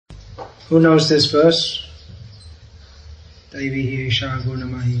Who knows this verse? Devi Isha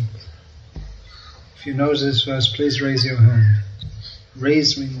Gunamahi. If you know this verse, please raise your hand.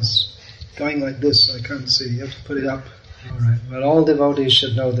 Raise means going like this, I can't see. You have to put it up. Alright, well, all devotees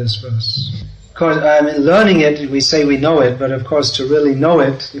should know this verse. Of course, learning it, we say we know it, but of course to really know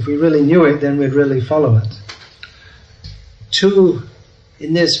it, if we really knew it, then we'd really follow it.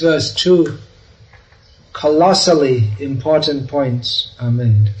 In this verse, two colossally important points are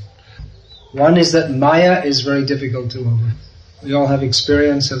made. One is that Maya is very difficult to overcome. We all have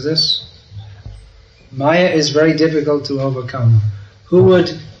experience of this. Maya is very difficult to overcome. Who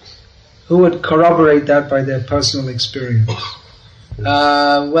would corroborate that by their personal experience?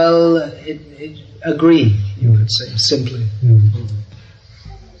 Agree, you could say, simply.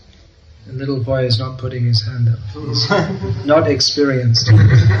 The little boy is not putting his hand up. He's not experienced.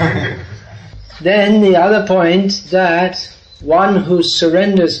 Then the other point, that one who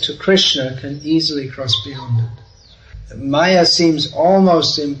surrenders to Krishna can easily cross beyond it. Maya seems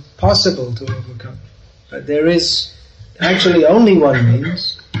almost impossible to overcome. But there is actually only one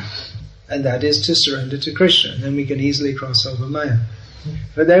means, and that is to surrender to Krishna. And then we can easily cross over Maya.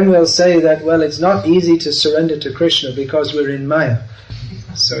 But then we'll say that, well, it's not easy to surrender to Krishna because we're in Maya.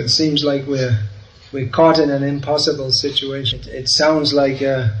 So it seems like we're caught in an impossible situation. It sounds like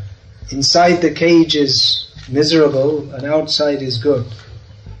inside the cage is miserable and outside is good.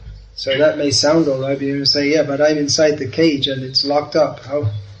 So that may sound alright, but you say, yeah, but I'm inside the cage and it's locked up.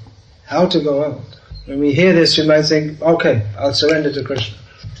 How to go out? When we hear this, we might think, okay, I'll surrender to Krishna.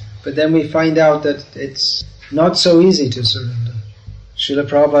 But then we find out that it's not so easy to surrender. Srila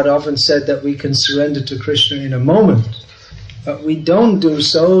Prabhupada often said that we can surrender to Krishna in a moment, but we don't do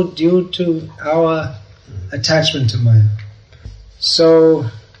so due to our attachment to Maya. So,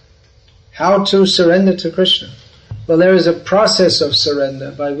 how to surrender to Krishna? Well, there is a process of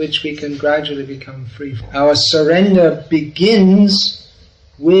surrender by which we can gradually become free. Our surrender begins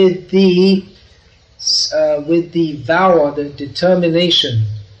with the vow or the determination,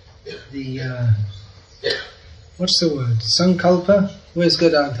 what's the word? Sankalpa? Where's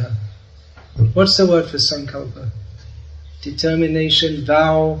Gadadhar? What's the word for sankalpa? Determination,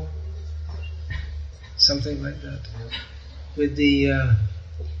 vow, something like that. With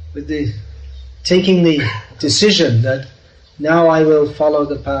the taking the decision that now I will follow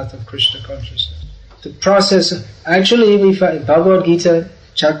the path of Krishna consciousness. The process, actually we find Bhagavad Gita,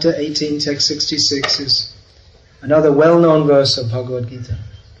 chapter 18, text 66 is another well-known verse of Bhagavad Gita.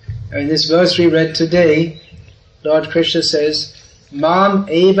 And in this verse we read today, Lord Krishna says, Mam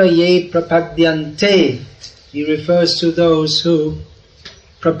eva ye prapadyante. He refers to those who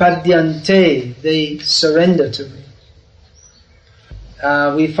prapadyante, they surrender to me.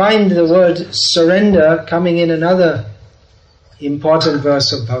 We find the word surrender coming in another important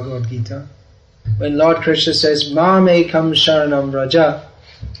verse of Bhagavad Gita. When Lord Krishna says, Mam ekam sharanam raja,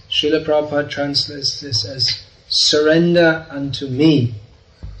 Srila Prabhupada translates this as surrender unto me.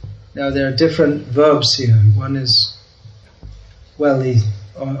 Now there are different verbs here. One is,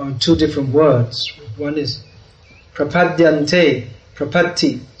 or two different words. One is prapadyante,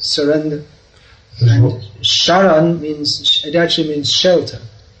 prapatti, surrender. And sharan it actually means shelter.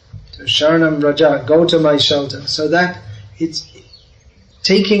 So sharanam raja, go to my shelter. So that it's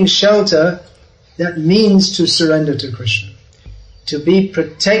taking shelter, that means to surrender to Krishna. To be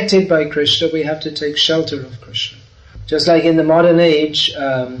protected by Krishna, we have to take shelter of Krishna. Just like in the modern age,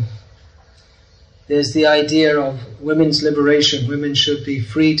 there's the idea of women's liberation. Women should be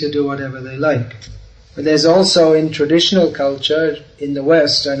free to do whatever they like. But there's also in traditional culture in the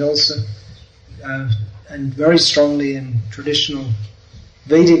West, and also and very strongly in traditional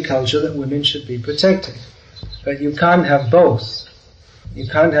Vedic culture, that women should be protected. But you can't have both. You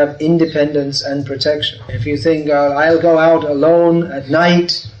can't have independence and protection. If you think, I'll go out alone at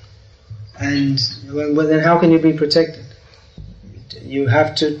night, and well, then how can you be protected? You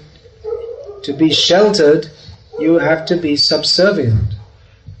have to be sheltered, you have to be subservient.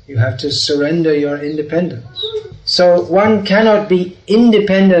 You have to surrender your independence. So one cannot be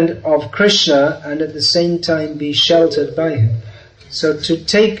independent of Krishna and at the same time be sheltered by him. So to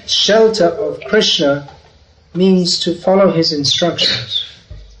take shelter of Krishna means to follow his instructions.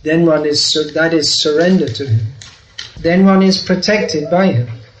 Then that is surrender to him. Then one is protected by him.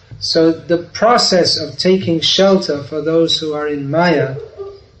 So the process of taking shelter for those who are in Maya,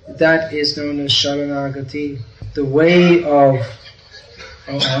 that is known as Sharanagati, the way of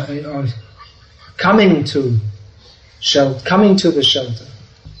coming to the shelter.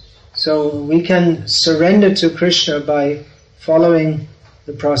 So we can surrender to Krishna by following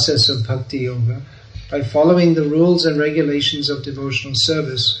the process of Bhakti Yoga, by following the rules and regulations of devotional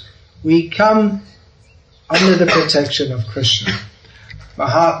service, we come under the protection of Krishna.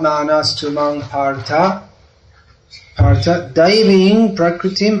 Mahatmanas tumang partha daiving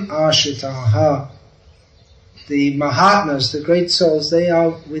prakritim ashritaha. The Mahatmas, the great souls, they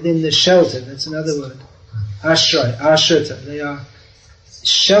are within the shelter. That's another word. Ashrita. They are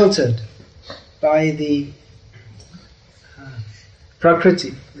sheltered by the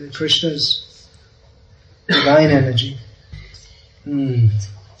Prakriti, Krishna's divine energy.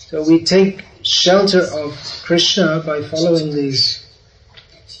 So we take shelter of Krishna by following these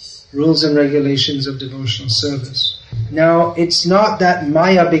rules and regulations of devotional service. Now, it's not that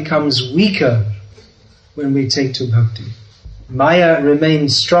Maya becomes weaker when we take to bhakti. Maya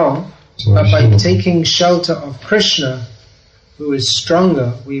remains strong, but by taking shelter of Krishna, who is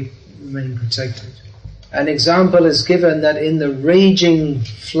stronger, we remain protected. An example is given that in the raging,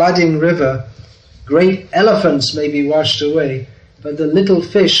 flooding river, great elephants may be washed away, but the little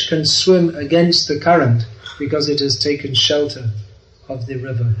fish can swim against the current because it has taken shelter of the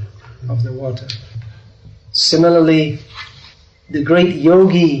river, of the water. Similarly, the great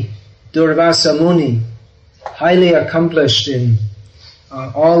yogi Durvasa Muni, highly accomplished in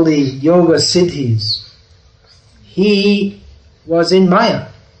all the yoga siddhis, he was in Maya.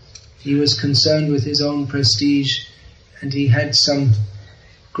 He was concerned with his own prestige, and he had some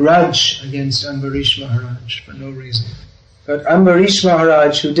grudge against Ambarish Maharaj for no reason. But Ambarish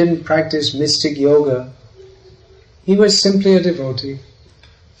Maharaj, who didn't practice mystic yoga, he was simply a devotee.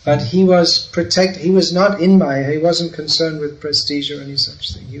 But he was protected. He was not in Maya. He wasn't concerned with prestige or any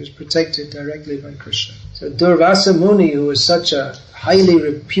such thing. He was protected directly by Krishna. So Durvasa Muni, who was such a highly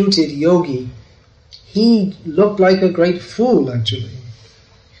reputed yogi, he looked like a great fool, actually.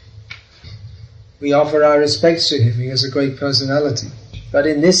 We offer our respects to him. He has a great personality. But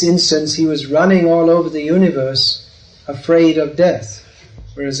in this instance, he was running all over the universe, afraid of death,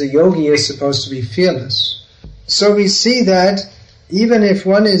 whereas a yogi is supposed to be fearless. So we see that even if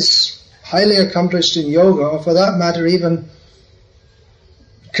one is highly accomplished in yoga, or for that matter even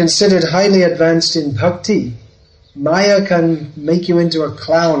considered highly advanced in bhakti, Maya can make you into a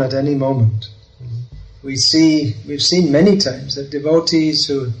clown at any moment. We've seen many times that devotees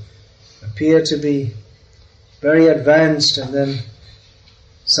who appear to be very advanced and then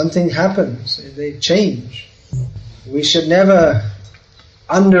something happens, they change. We should never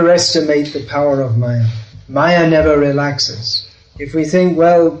underestimate the power of Maya. Maya never relaxes. If we think,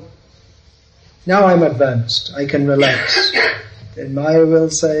 well, now I'm advanced, I can relax, then Maya will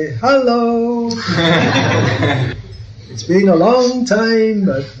say, hello, it's been a long time,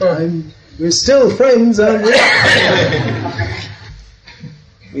 but we're still friends, aren't we?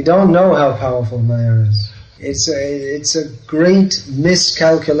 We don't know how powerful Maya is. It's a great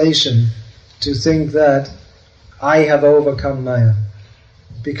miscalculation to think that I have overcome Maya,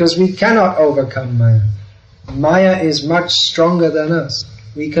 because we cannot overcome Maya. Maya is much stronger than us.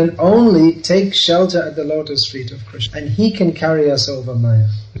 We can only take shelter at the lotus feet of Krishna, and he can carry us over Maya.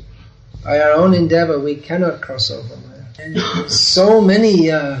 By our own endeavor, we cannot cross over Maya. And so many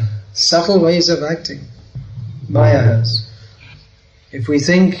subtle ways of acting Maya has. If we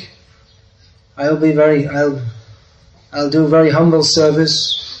think, I'll do very humble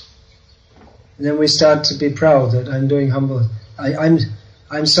service, and then we start to be proud that I'm doing humble.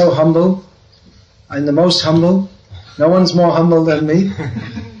 I'm so humble. I'm the most humble. No one's more humble than me.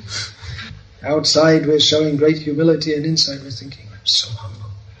 Outside we're showing great humility, and inside we're thinking, I'm so humble.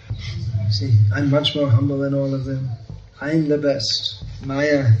 See, I'm much more humble than all of them. I'm the best.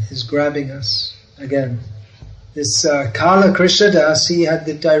 Maya is grabbing us again. This Kala Krishnadas, he had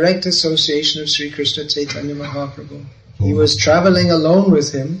the direct association of Sri Krishna Chaitanya Mahaprabhu. He was traveling alone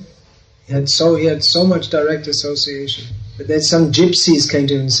with him. He had so much direct association. But then some gypsies came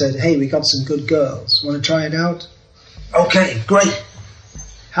to him and said, hey, we got some good girls. Want to try it out? Okay, great.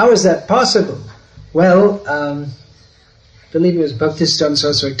 How is that possible? Well, I believe it was Bhaktisiddhanta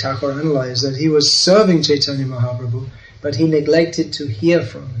Saraswati Thakur analyzed that he was serving Chaitanya Mahaprabhu, but he neglected to hear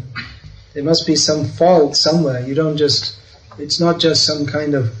from him. There must be some fault somewhere. It's not just some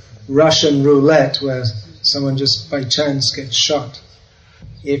kind of Russian roulette where someone just by chance gets shot.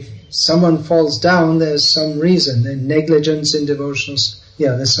 If someone falls down, there's some reason. There's negligence in devotional.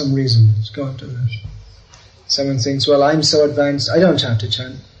 Yeah, there's some reason. Let's go into that. Someone thinks, well, I'm so advanced, I don't have to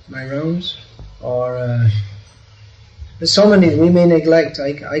chant my rounds. Or there's so many we may neglect.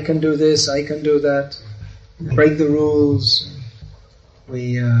 I can do this, I can do that. Break the rules.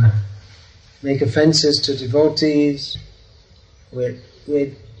 We make offenses to devotees.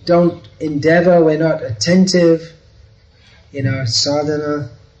 We don't endeavor, we're not attentive in our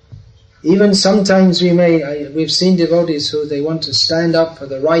sadhana. Even sometimes we've seen devotees who they want to stand up for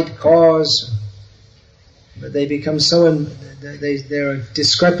the right cause, but they become there are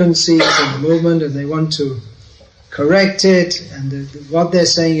discrepancies in the movement and they want to correct it, and what they're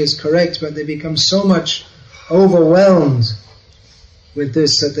saying is correct, but they become so much overwhelmed with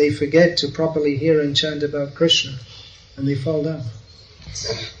this that they forget to properly hear and chant about Krishna, and they fall down.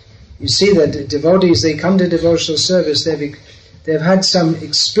 You see that devotees, they come to devotional service, they've had some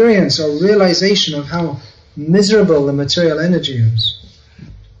experience or realization of how miserable the material energy is.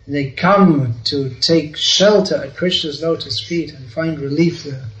 And they come to take shelter at Krishna's lotus feet and find relief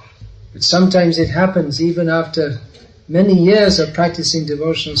there. But sometimes it happens even after many years of practicing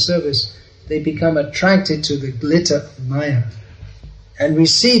devotional service, they become attracted to the glitter of Maya. And we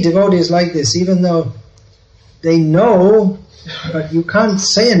see devotees like this, even though they know, but you can't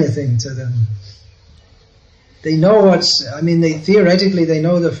say anything to them. They know theoretically they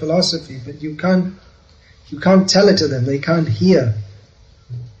know the philosophy, but you can't tell it to them, they can't hear.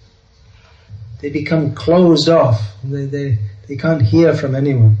 They become closed off, they can't hear from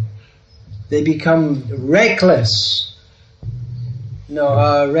anyone. They become reckless.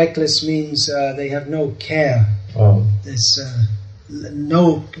 Reckless means they have no care. Oh. There's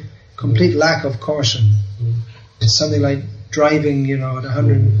no complete lack of caution. It's something like driving, at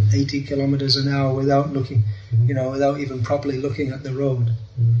 180 kilometers an hour without looking, without even properly looking at the road.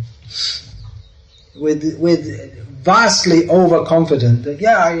 With vastly overconfident that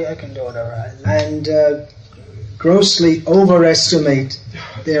I can do it all right, and grossly overestimate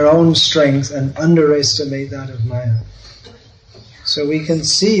their own strength and underestimate that of Maya. So we can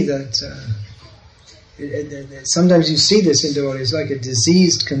see that sometimes you see this in devotees, like a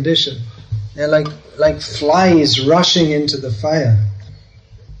diseased condition. They're like flies rushing into the fire.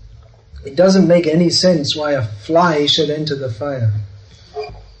 It doesn't make any sense why a fly should enter the fire.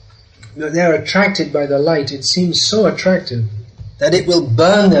 They're attracted by the light. It seems so attractive that it will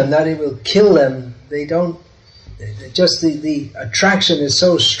burn them, that it will kill them. They don't, just the attraction is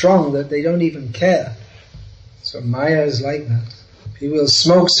so strong that they don't even care. So Maya is like that. People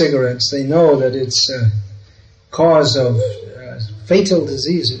smoke cigarettes, they know that it's a cause of fatal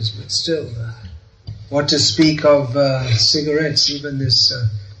diseases, but still, what to speak of cigarettes, even this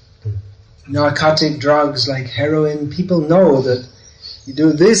narcotic drugs like heroin, people know that you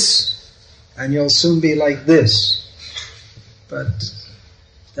do this and you'll soon be like this. But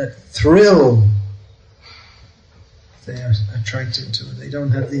that thrill, they are attracted to. They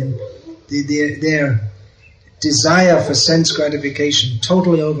don't have their desire for sense gratification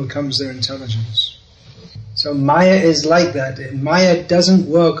totally overcomes their intelligence. So Maya is like that. Maya doesn't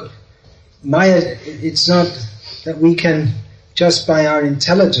work. Maya, it's not that we can just by our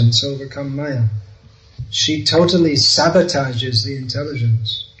intelligence overcome Maya. She totally sabotages the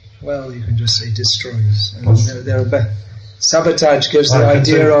intelligence. Well, you can just say destroys. And sabotage gives the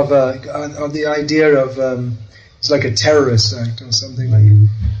idea of it's like a terrorist act or something like.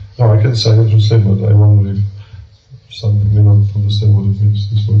 No, I can say that the same word. I wonder if some may not understand what it means.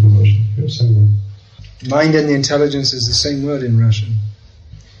 This word in Russian. Yeah, same word. Mind and the intelligence is the same word in Russian.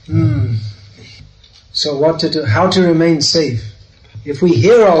 So what to do? How to remain safe? If we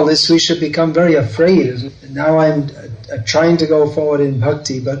hear all this, we should become very afraid. Now I'm trying to go forward in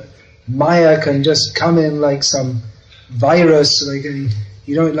bhakti, but Maya can just come in like some virus,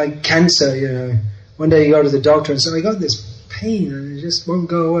 like cancer. One day you go to the doctor and say, I got this pain and it just won't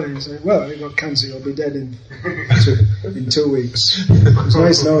go away. And say, well, you got cancer, you'll be dead in 2 weeks. It's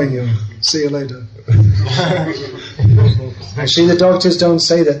nice knowing you. See you later. Actually, the doctors don't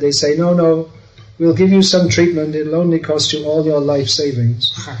say that. They say, no, we'll give you some treatment, it'll only cost you all your life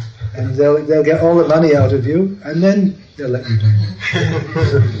savings. And they'll get all the money out of you, and then they'll let you die.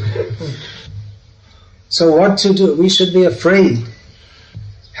 So what to do? We should be afraid.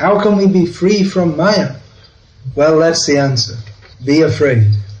 How can we be free from Maya? Well, that's the answer. Be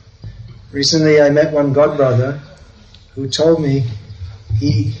afraid. Recently I met one godbrother who told me,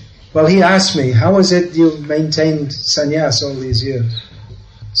 he asked me, how is it you maintained sannyas all these years?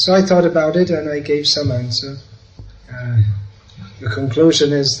 So I thought about it and I gave some answer. The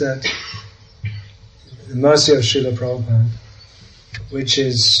conclusion is that the mercy of Srila Prabhupada, which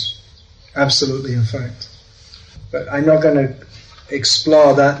is absolutely a fact. But I'm not going to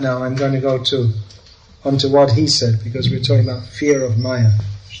explore that now. I'm going to go onto what he said, because we're talking about fear of Maya.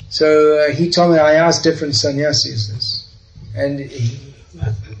 So he told me, I asked different sannyasis this, and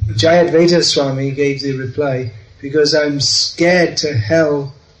Jayadvaita Swami gave the reply, because I'm scared to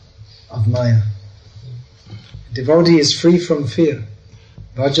hell of Maya. Devotee is free from fear.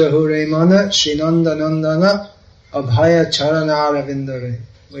 Vajahure mana shinandanandana abhaya charanara vindare.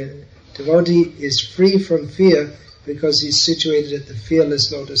 Devotee is free from fear because he's situated at the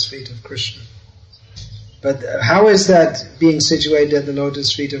fearless lotus feet of Krishna. But how is that being situated at the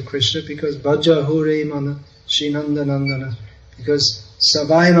lotus feet of Krishna? Because Bhaja Hure Mana Srinanda Nandana. Because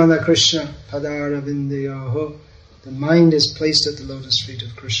Savai Mana Krishna Padara Vindayaho. The mind is placed at the lotus feet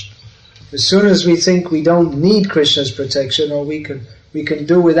of Krishna. As soon as we think we don't need Krishna's protection, or we can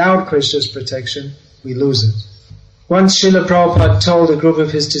do without Krishna's protection, we lose it. Once Srila Prabhupada told a group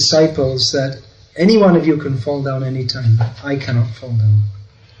of his disciples that any one of you can fall down any time, but I cannot fall down.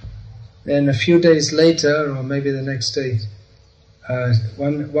 Then a few days later, or maybe the next day,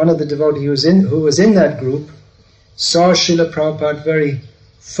 one of the devotees who was in that group saw Srila Prabhupada very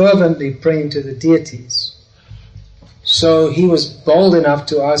fervently praying to the deities. So he was bold enough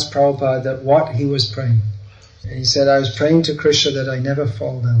to ask Prabhupada that what he was praying. And he said, I was praying to Krishna that I never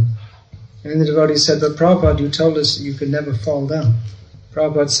fall down. And the devotee said, but Prabhupada, you told us you could never fall down.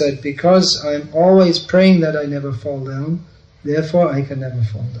 Prabhupada said, because I'm always praying that I never fall down, therefore I can never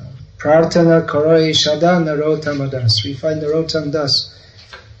fall down. Prarthana karoi shada narotam das. We find Narotam Das.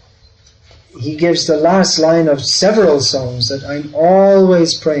 He gives the last line of several songs that I'm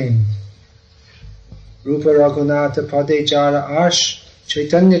always praying. Rupa Raghunatha Pade Jara Ash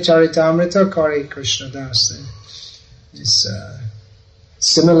Chaitanya Charitamrita Kare Krishna Das.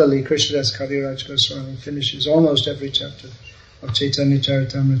 Similarly, Krishnadas Kaviraj Goswami finishes almost every chapter of Chaitanya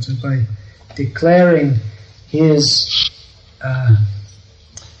Charitamrita by declaring his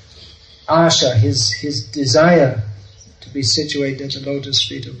asha, his desire to be situated at the lotus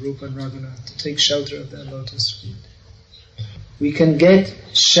feet of Rupa and Raghunath, to take shelter of their lotus feet. We can get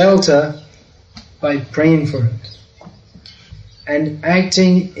shelter by praying for it and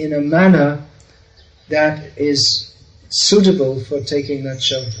acting in a manner that is suitable for taking that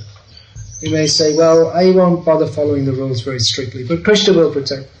shelter. You may say, well, I won't bother following the rules very strictly, but Krishna will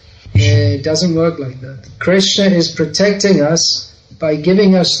protect. It doesn't work like that. Krishna is protecting us by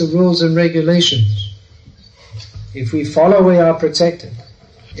giving us the rules and regulations. If we follow, we are protected.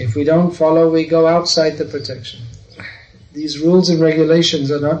 If we don't follow, we go outside the protection. These rules and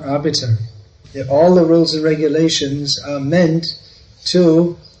regulations are not arbitrary. All the rules and regulations are meant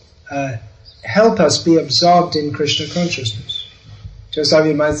to help us be absorbed in Krishna consciousness. Just how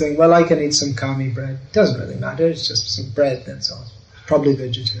you might think, well, I can eat some kami bread. It doesn't really matter, it's just some bread, that's all. Probably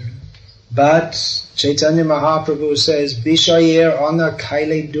vegetarian. But Chaitanya Mahaprabhu says, Bishayir ana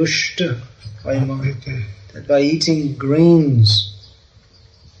kaile dushta, that by eating grains,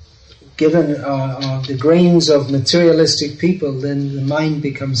 given the grains of materialistic people, then the mind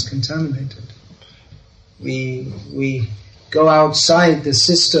becomes contaminated. We go outside the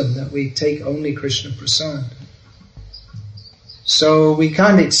system that we take only Krishna Prasad. So we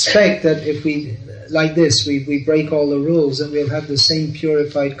can't expect that if we, like this, we break all the rules, that we'll have the same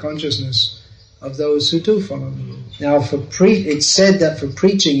purified consciousness of those who do follow the rules. Now it's said that for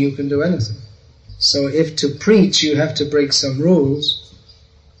preaching you can do anything. So if to preach you have to break some rules,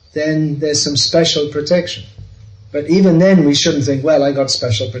 then there's some special protection. But even then we shouldn't think, well, I got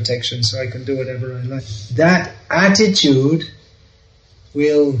special protection so I can do whatever I like. That attitude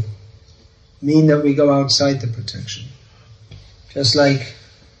will mean that we go outside the protection. Just like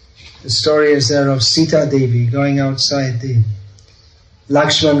the story is there of Sita Devi going outside the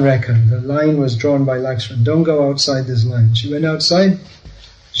Lakshman Rekha. The line was drawn by Lakshman. Don't go outside this line. She went outside,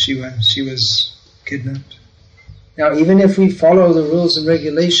 she was kidnapped. Now even if we follow the rules and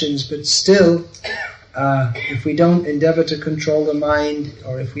regulations, but still, if we don't endeavor to control the mind,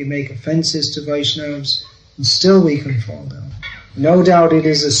 or if we make offenses to Vaishnavas, still we can fall down. No doubt it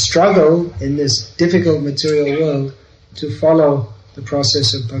is a struggle in this difficult material world to follow the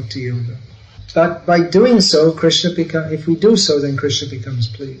process of Bhakti Yoga. But by doing so, if we do so, then Krishna becomes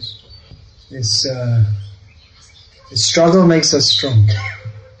pleased. This struggle makes us strong.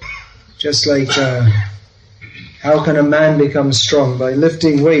 Just like, how can a man become strong? By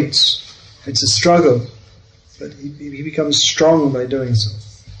lifting weights. It's a struggle, but he becomes strong by doing so.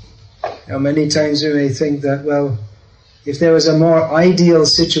 Now many times we may think that, well, if there was a more ideal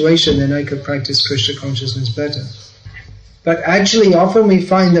situation, then I could practice Krishna consciousness better. But actually often we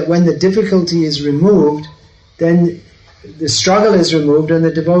find that when the difficulty is removed, then the struggle is removed, and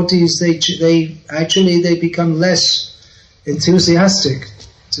the devotees, they become less enthusiastic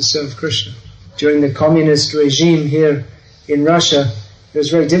to serve Krishna. During the communist regime here in Russia, it was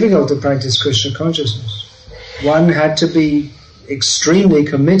very difficult to practice Krishna consciousness. One had to be extremely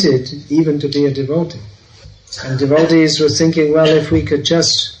committed even to be a devotee. And devotees were thinking, well, if we could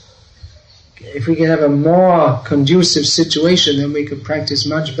have a more conducive situation, then we could practice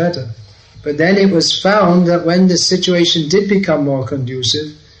much better. But then it was found that when the situation did become more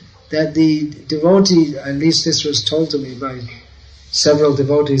conducive, that the devotee, at least this was told to me by several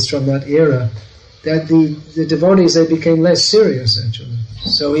devotees from that era, that the devotees, they became less serious actually.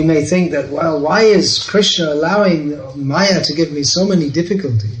 So we may think that, well, why is Krishna allowing Maya to give me so many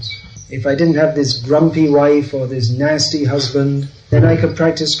difficulties? If I didn't have this grumpy wife or this nasty husband, then I could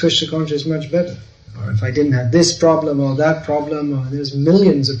practice Krishna consciousness much better. Or if I didn't have this problem or that problem, or there's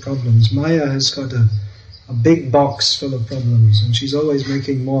millions of problems. Maya has got a big box full of problems, and she's always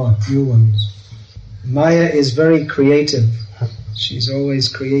making more new ones. Maya is very creative. She's always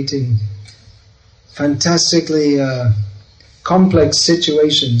creating fantastically complex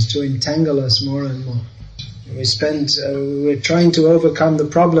situations to entangle us more and more. We're trying to overcome the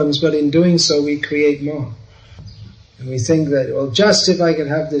problems, but in doing so we create more. And we think that, well, just if I could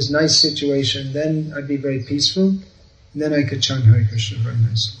have this nice situation, then I'd be very peaceful, and then I could chant Hare Krishna very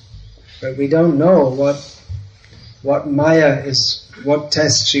nicely. But we don't know what Maya is, what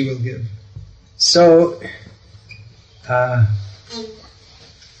test she will give. So,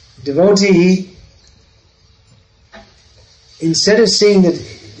 devotee, instead of seeing that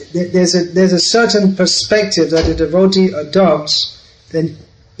there's a certain perspective that a devotee adopts, then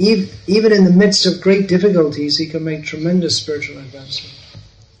even in the midst of great difficulties, he can make tremendous spiritual advancement.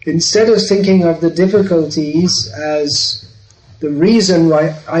 Instead of thinking of the difficulties as the reason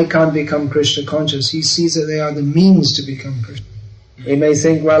why I can't become Krishna conscious, he sees that they are the means to become Krishna. He may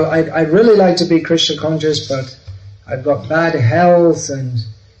think, well, I'd really like to be Krishna conscious, but I've got bad health and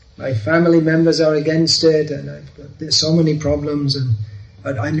my family members are against it, and there's so many problems,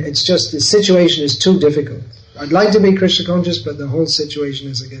 but it's just the situation is too difficult. I'd like to be Krishna conscious, but the whole situation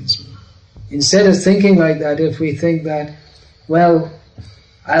is against me. Instead of thinking like that, if we think that, well,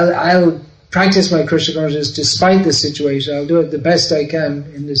 I'll practice my Krishna consciousness despite the situation, I'll do it the best I can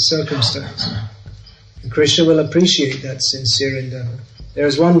in this circumstance. And Krishna will appreciate that sincere endeavor. There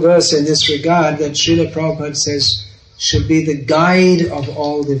is one verse in this regard that Srila Prabhupada says should be the guide of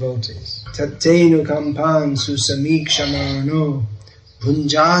all devotees. Tattenu kampan susamikshamarano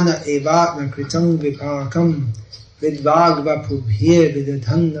Bhunjana evatma kritang vipakam vidvagva pubhir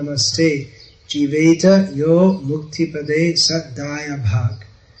vidathan namaste jiveta yo muktipade saddaya bhag.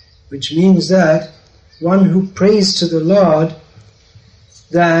 Which means that one who prays to the Lord,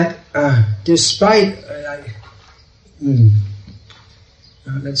 that despite...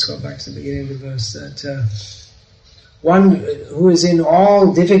 let's go back to the beginning of the verse. That one who is in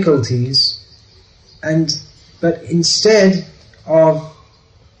all difficulties, but instead of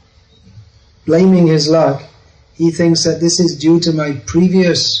blaming his luck, he thinks that this is due to my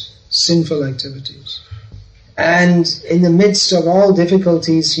previous sinful activities. And in the midst of all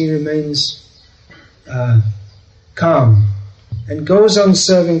difficulties, he remains calm and goes on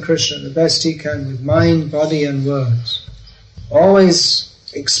serving Krishna the best he can with mind, body and words, always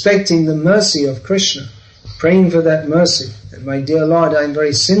expecting the mercy of Krishna, praying for that mercy, that my dear Lord, I am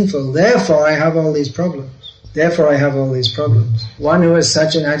very sinful, therefore I have all these problems. One who has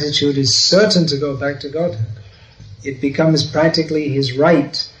such an attitude is certain to go back to Godhead. It becomes practically his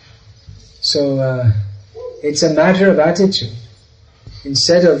right. So it's a matter of attitude.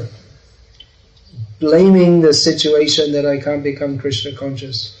 Instead of blaming the situation that I can't become Krishna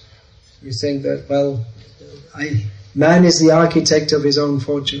conscious, you think that, well, man is the architect of his own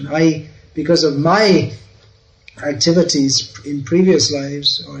fortune. Because of my activities in previous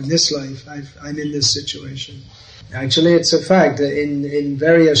lives or in this life, I'm in this situation. Actually, it's a fact that in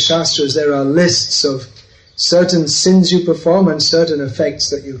various shastras there are lists of certain sins you perform and certain effects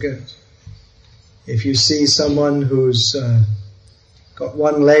that you get. If you see someone who's got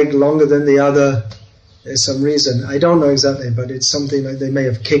one leg longer than the other, there's some reason. I don't know exactly, but it's something like they may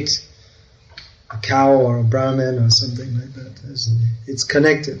have kicked a cow or a Brahmin or something like that. It's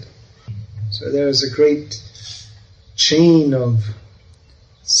connected. So there is a great chain of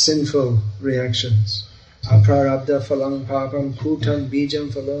sinful reactions. Aprarabdha phalang papam kutam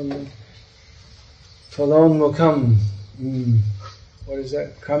bijam phalon mukham. What is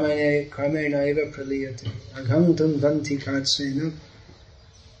that? Kamena eva praliyate. Aghantam vanti katsvena.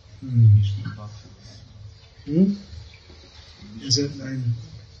 Is it?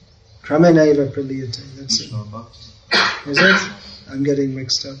 Kamena eva praliyate. That's it. Is it? I'm getting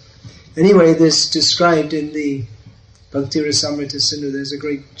mixed up. Anyway, this described in the Bhakti Rasamrita Sindhu. There's a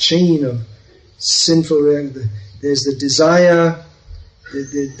great chain of sinful reactions. There's the desire,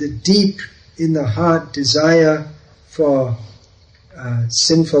 the deep in the heart desire for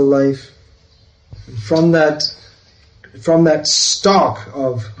sinful life. From that stock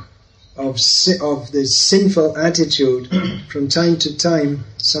of this sinful attitude, from time to time,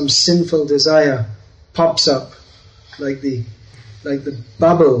 some sinful desire pops up, like the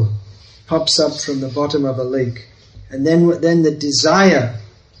bubble pops up from the bottom of a lake, and then the desire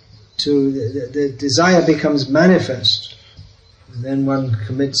the desire becomes manifest, and then one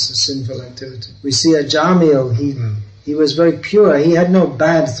commits a sinful activity. We see a Jamil, he was very pure, he had no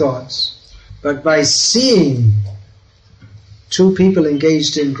bad thoughts, but by seeing two people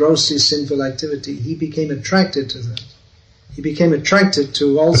engaged in grossly sinful activity, he became attracted to them. He became attracted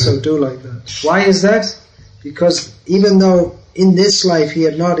to also do like that. Why is that? Because even though in this life he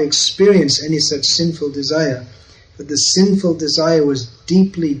had not experienced any such sinful desire, but the sinful desire was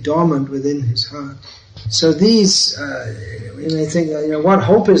deeply dormant within his heart. So these, you may think, what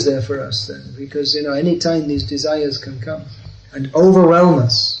hope is there for us then? Because, any time these desires can come and overwhelm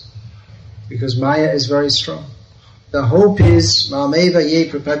us, because Maya is very strong. The hope is, Mameva ye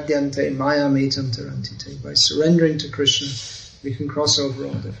prapadyante Maya metam tarantite. By surrendering to Krishna, we can cross over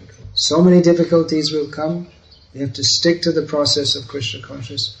all difficulties. So many difficulties will come. We have to stick to the process of Krishna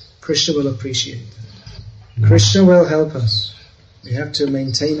consciousness. Krishna will appreciate that. Krishna will help us. We have to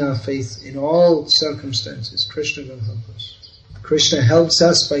maintain our faith in all circumstances. Krishna will help us. Krishna helps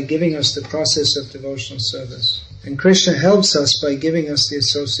us by giving us the process of devotional service. And Krishna helps us by giving us the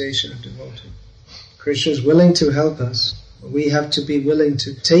association of devotees. Krishna is willing to help us. We have to be willing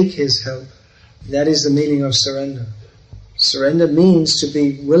to take His help. That is the meaning of surrender. Surrender means to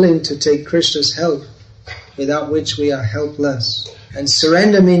be willing to take Krishna's help, without which we are helpless. And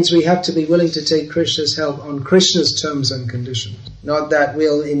surrender means we have to be willing to take Krishna's help on Krishna's terms and conditions. Not that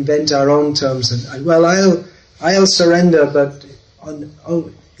we'll invent our own terms and I'll surrender, but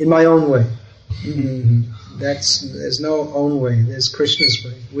in my own way. There's no own way. There's Krishna's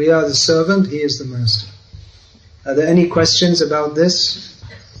way. We are the servant. He is the master. Are there any questions about this?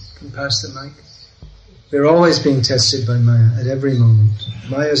 You can pass the mic. We're always being tested by Maya at every moment.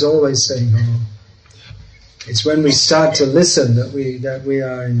 Maya is always saying hello. It's when we start to listen that we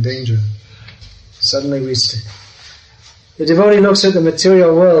are in danger. Suddenly the devotee looks at the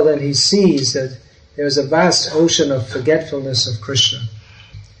material world and he sees that there is a vast ocean of forgetfulness of Krishna.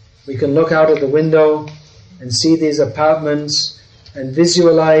 We can look out of the window and see these apartments and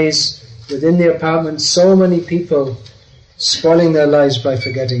visualize within the apartments so many people spoiling their lives by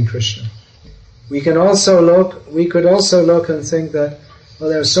forgetting Krishna. We could also look and think that,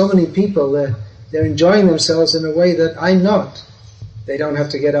 there are so many people they're enjoying themselves in a way that I'm not. They don't have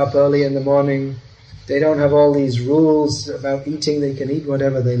to get up early in the morning. They don't have all these rules about eating. They can eat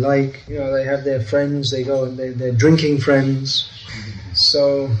whatever they like. They have their friends. They go and they're drinking friends.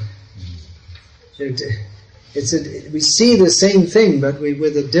 So we see the same thing, but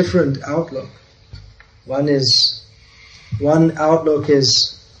with a different outlook. One outlook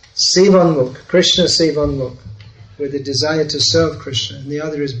is Sevanmukh, Krishna Sevanmukh, with a desire to serve Krishna, and the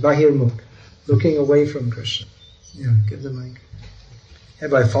other is Bahirmukh, looking away from Krishna. Give the mic.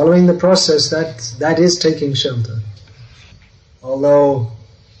 By following the process, that is taking shelter. Although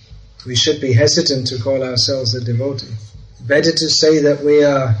we should be hesitant to call ourselves a devotee. Better to say that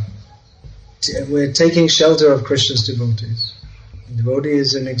we're taking shelter of Krishna's devotees. A devotee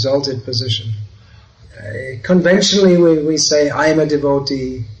is an exalted position. Conventionally we say, I am a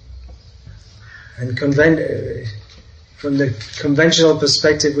devotee, and from the conventional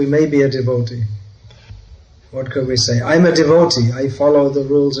perspective we may be a devotee. What could we say? I'm a devotee, I follow the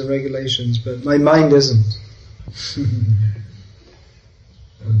rules and regulations, but my mind isn't.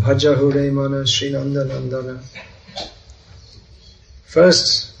 Bhaja Hure Mana Srinanda Nandana.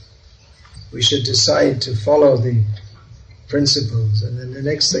 First, we should decide to follow the principles, and then the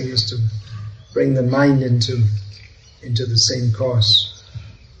next thing is to bring the mind into the same course.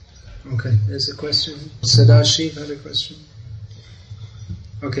 Okay, there's a question. Sadashiv had a question.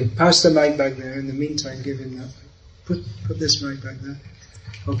 Okay, pass the mic back there. In the meantime, give him that. Put this mic back there.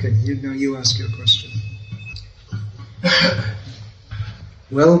 Okay, now you ask your question.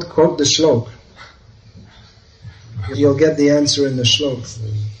 Well, quote the shlok. You'll get the answer in the shlok.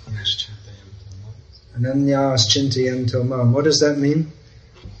 Ananyas chintayanto mam. What does that mean?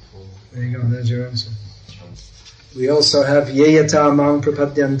 There you go, there's your answer. We also have yeyata mam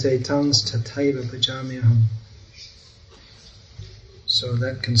prapadyante tangs tataiva pajamyaham. So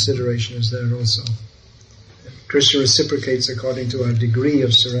that consideration is there also. Krishna reciprocates according to our degree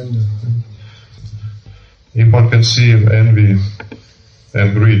of surrender. If one can see envy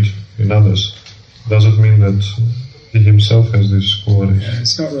and greed in others, does it mean that he himself has this quality? Yeah,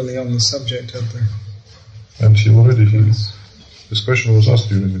 it's not really on the subject out there. And this question was asked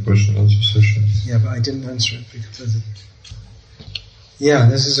during the question and answer session. Yeah, but I didn't answer it because yeah,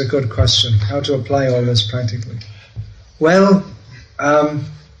 this is a good question. How to apply all this practically? Well,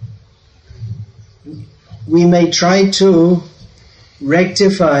 we may try to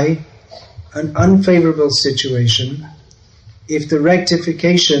rectify an unfavorable situation if the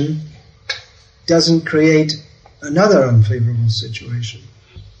rectification doesn't create another unfavorable situation.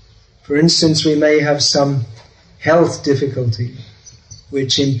 For instance, we may have some health difficulty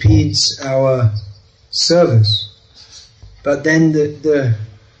which impedes our service, but then the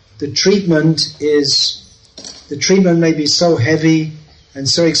treatment may be so heavy and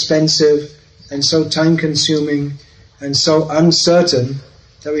so expensive and so time-consuming and so uncertain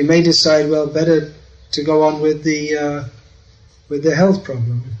that we may decide, well, better to go on with the health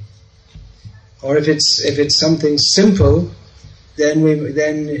problem. Or if it's something simple, then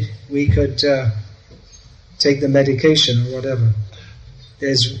we could take the medication or whatever.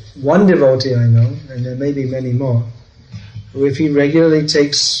 There's one devotee I know, and there may be many more, who if he regularly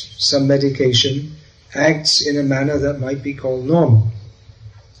takes some medication, acts in a manner that might be called normal.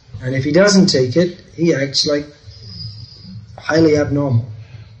 And if he doesn't take it, he acts like highly abnormal.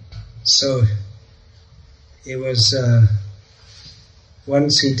 So it was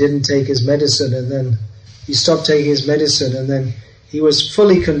once he didn't take his medicine, and then he stopped taking his medicine, and then he was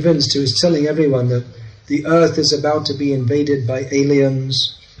fully convinced, he was telling everyone that the earth is about to be invaded by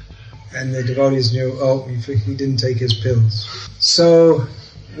aliens, and the devotees knew, oh, he didn't take his pills. So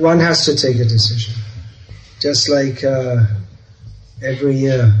one has to take a decision. Just like every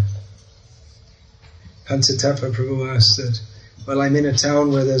year, Panchatattva Prabhu asked that, well, I'm in a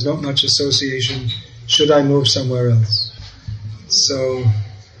town where there's not much association, should I move somewhere else? So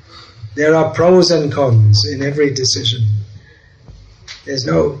there are pros and cons in every decision. There's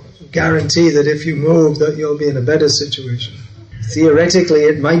no guarantee that if you move that you'll be in a better situation. Theoretically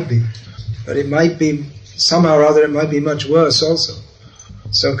it might be, but it might be, somehow or other it might be much worse also.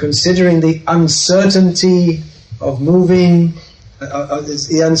 So considering the uncertainty of moving,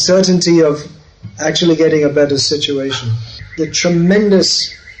 the uncertainty of actually getting a better situation, the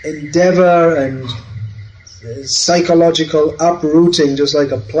tremendous endeavor and psychological uprooting, just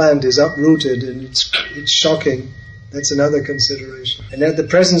like a plant is uprooted, and it's shocking. That's another consideration. And that the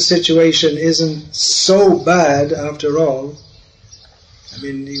present situation isn't so bad after all. I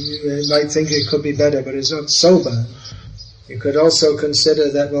mean, you might think it could be better, but it's not so bad. You could also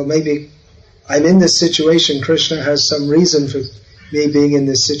consider that, well, maybe I'm in this situation, Krishna has some reason for me being in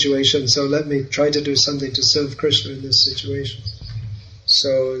this situation, so let me try to do something to serve Krishna in this situation.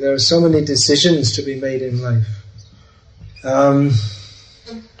 So there are so many decisions to be made in life.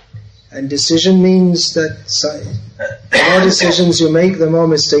 And decision means that the more decisions you make, the more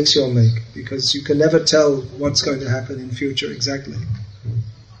mistakes you'll make, because you can never tell what's going to happen in future exactly.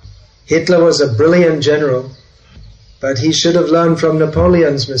 Hitler was a brilliant general, but he should have learned from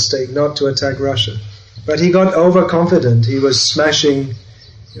Napoleon's mistake not to attack Russia. But he got overconfident. He was smashing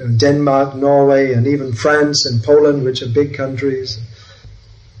Denmark, Norway, and even France and Poland, which are big countries.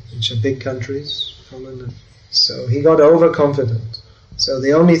 Poland. So he got overconfident. So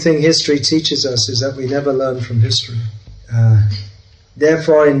the only thing history teaches us is that we never learn from history.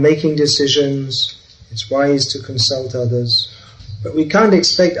 Therefore, in making decisions, it's wise to consult others. But we can't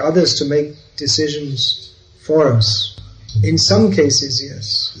expect others to make decisions for us. In some cases,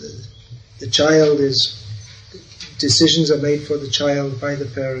 yes. The child decisions are made for the child by the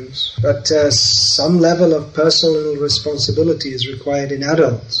parents. But some level of personal responsibility is required in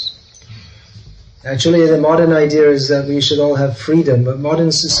adults. Actually, the modern idea is that we should all have freedom, but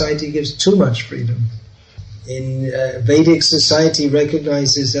modern society gives too much freedom. In Vedic society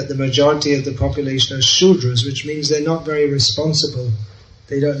recognizes that the majority of the population are Shudras, which means they're not very responsible.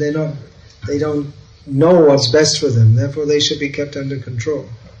 They don't know what's best for them, therefore they should be kept under control.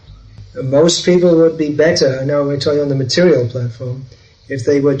 Most people would be better, now we're talking on the material platform, if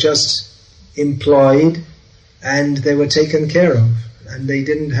they were just employed and they were taken care of, and they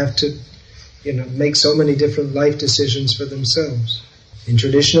didn't have to make so many different life decisions for themselves. In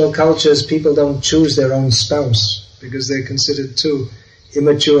traditional cultures, people don't choose their own spouse because they're considered too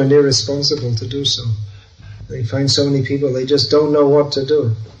immature and irresponsible to do so. They find so many people, they just don't know what to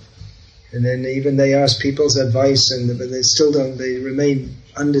do. And then even they ask people's advice, but they still don't, they remain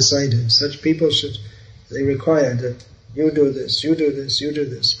undecided. Such people they require that you do this, you do this, you do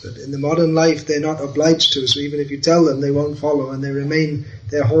this. But in the modern life, they're not obliged to, so even if you tell them, they won't follow, and they remain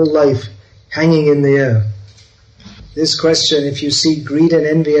their whole life hanging in the air. This question, if you see greed and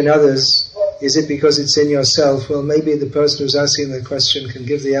envy in others, is it because it's in yourself? Well, maybe the person who's asking the question can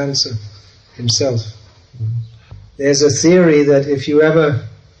give the answer himself. There's a theory that if you ever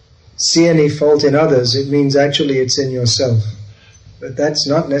see any fault in others, it means actually it's in yourself. But that's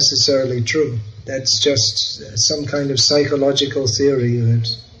not necessarily true. That's just some kind of psychological theory that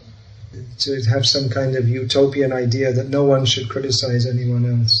to have some kind of utopian idea that no one should criticize anyone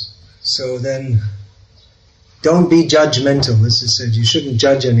else. So then, don't be judgmental, as is said. You shouldn't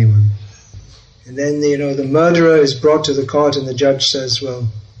judge anyone. And then, the murderer is brought to the court and the judge says, well,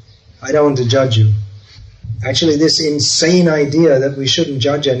 I don't want to judge you. Actually, this insane idea that we shouldn't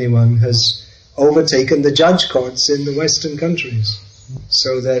judge anyone has overtaken the judge courts in the Western countries.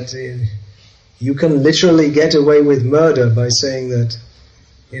 So that you can literally get away with murder by saying that,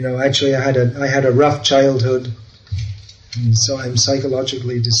 actually I had a rough childhood, and so I'm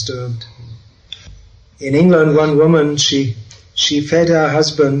psychologically disturbed. In England, one woman, she fed her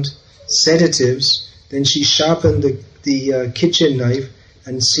husband sedatives, then she sharpened the kitchen knife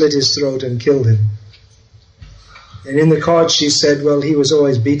and slit his throat and killed him. And in the court she said, well, he was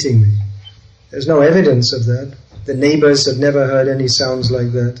always beating me. There's no evidence of that. The neighbors have never heard any sounds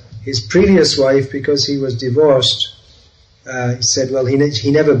like that. His previous wife, because he was divorced, he said, well,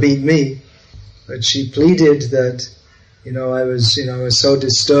 he never beat me. But she pleaded that, I was so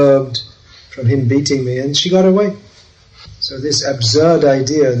disturbed from him beating me, and she got away. So this absurd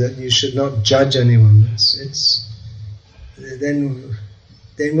idea that you should not judge anyone, then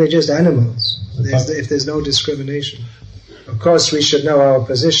we're just animals. If there's no discrimination. Of course, we should know our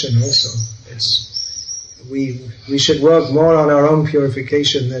position also. We should work more on our own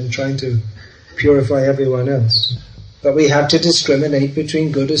purification than trying to purify everyone else. But we have to discriminate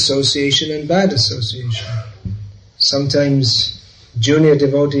between good association and bad association. Sometimes junior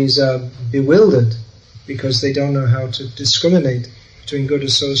devotees are bewildered because they don't know how to discriminate between good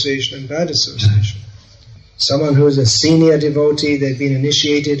association and bad association. Someone who's a senior devotee, they've been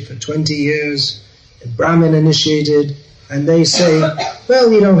initiated for 20 years, Brahmin initiated, and they say,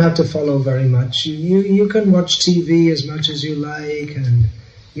 well, you don't have to follow very much. You can watch TV as much as you like, and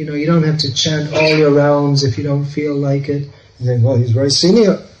you don't have to chant all your rounds if you don't feel like it. And then, well, he's very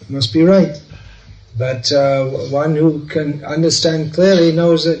senior, he must be right. But one who can understand clearly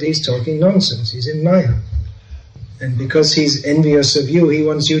knows that he's talking nonsense. He's in Maya. And because he's envious of you, he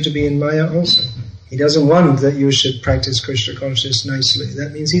wants you to be in Maya also. He doesn't want that you should practice Krishna consciousness nicely.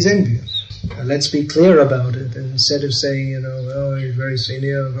 That means he's envious. Let's be clear about it. And instead of saying, oh, he's very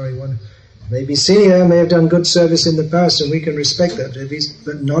senior, very wonderful. Maybe senior, may have done good service in the past, and we can respect that.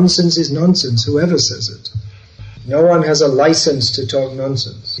 But nonsense is nonsense, whoever says it. No one has a license to talk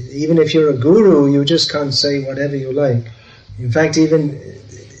nonsense. Even if you're a guru, you just can't say whatever you like. In fact,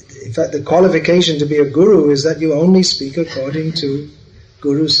 the qualification to be a guru is that you only speak according to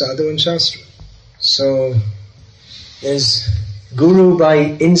Guru, Sadhu and Shastra. So, there's guru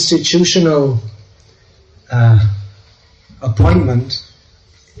by institutional appointment.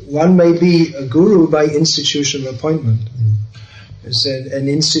 One may be a guru by institutional appointment. An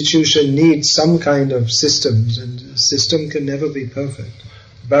institution needs some kind of systems, and a system can never be perfect.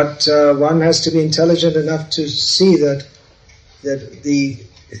 But one has to be intelligent enough to see that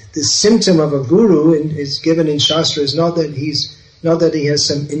the symptom of a guru is given in Shastra is not that he has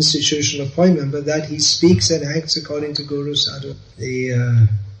some institutional appointment, but that he speaks and acts according to Guru Sadhu.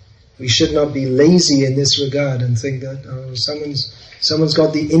 We should not be lazy in this regard and think that someone's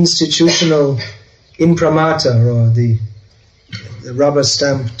got the institutional imprimata or the rubber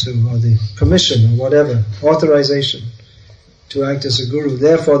stamp or the permission or whatever, authorization to act as a guru.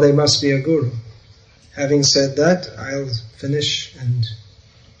 Therefore, they must be a guru. Having said that, I'll finish and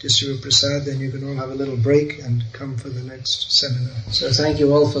distribute prasad, then you can all have a little break and come for the next seminar. So thank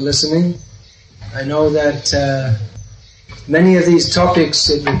you all for listening. I know that many of these topics,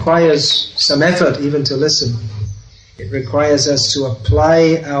 it requires some effort even to listen. It requires us to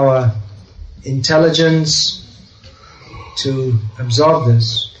apply our intelligence to absorb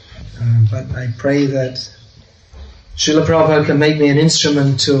this. But I pray that Srila Prabhupada can make me an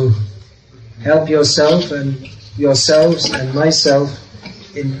instrument to help yourselves and myself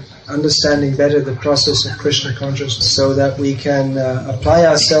in understanding better the process of Krishna consciousness, so that we can apply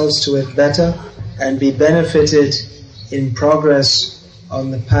ourselves to it better and be benefited in progress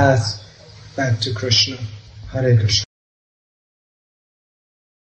on the path back to Krishna. Hare Krishna.